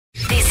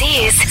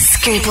is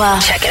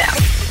Scoopla. Check it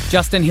out.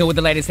 Justin Hill with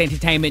the latest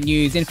entertainment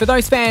news. And for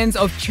those fans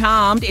of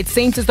Charmed, it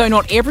seems as though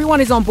not everyone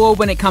is on board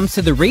when it comes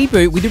to the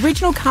reboot, with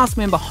original cast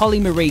member Holly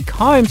Marie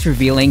Combs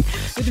revealing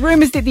that the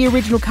rumours that the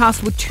original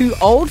cast were too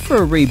old for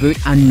a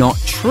reboot are not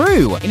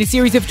true. In a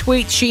series of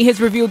tweets, she has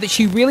revealed that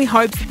she really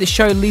hopes that the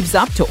show lives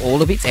up to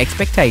all of its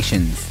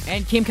expectations.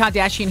 And Kim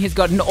Kardashian has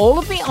gotten all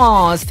of the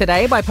ahs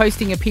today by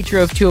posting a picture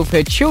of two of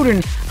her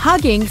children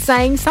hugging,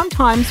 saying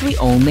sometimes we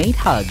all need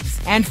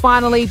hugs. And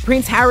finally,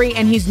 Prince Harry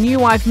and his new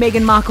wife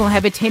Meghan Markle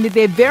have attended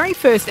their very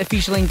first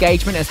official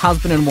engagement as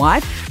husband and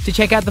wife. To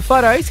check out the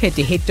photos, head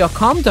to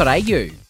hit.com.au.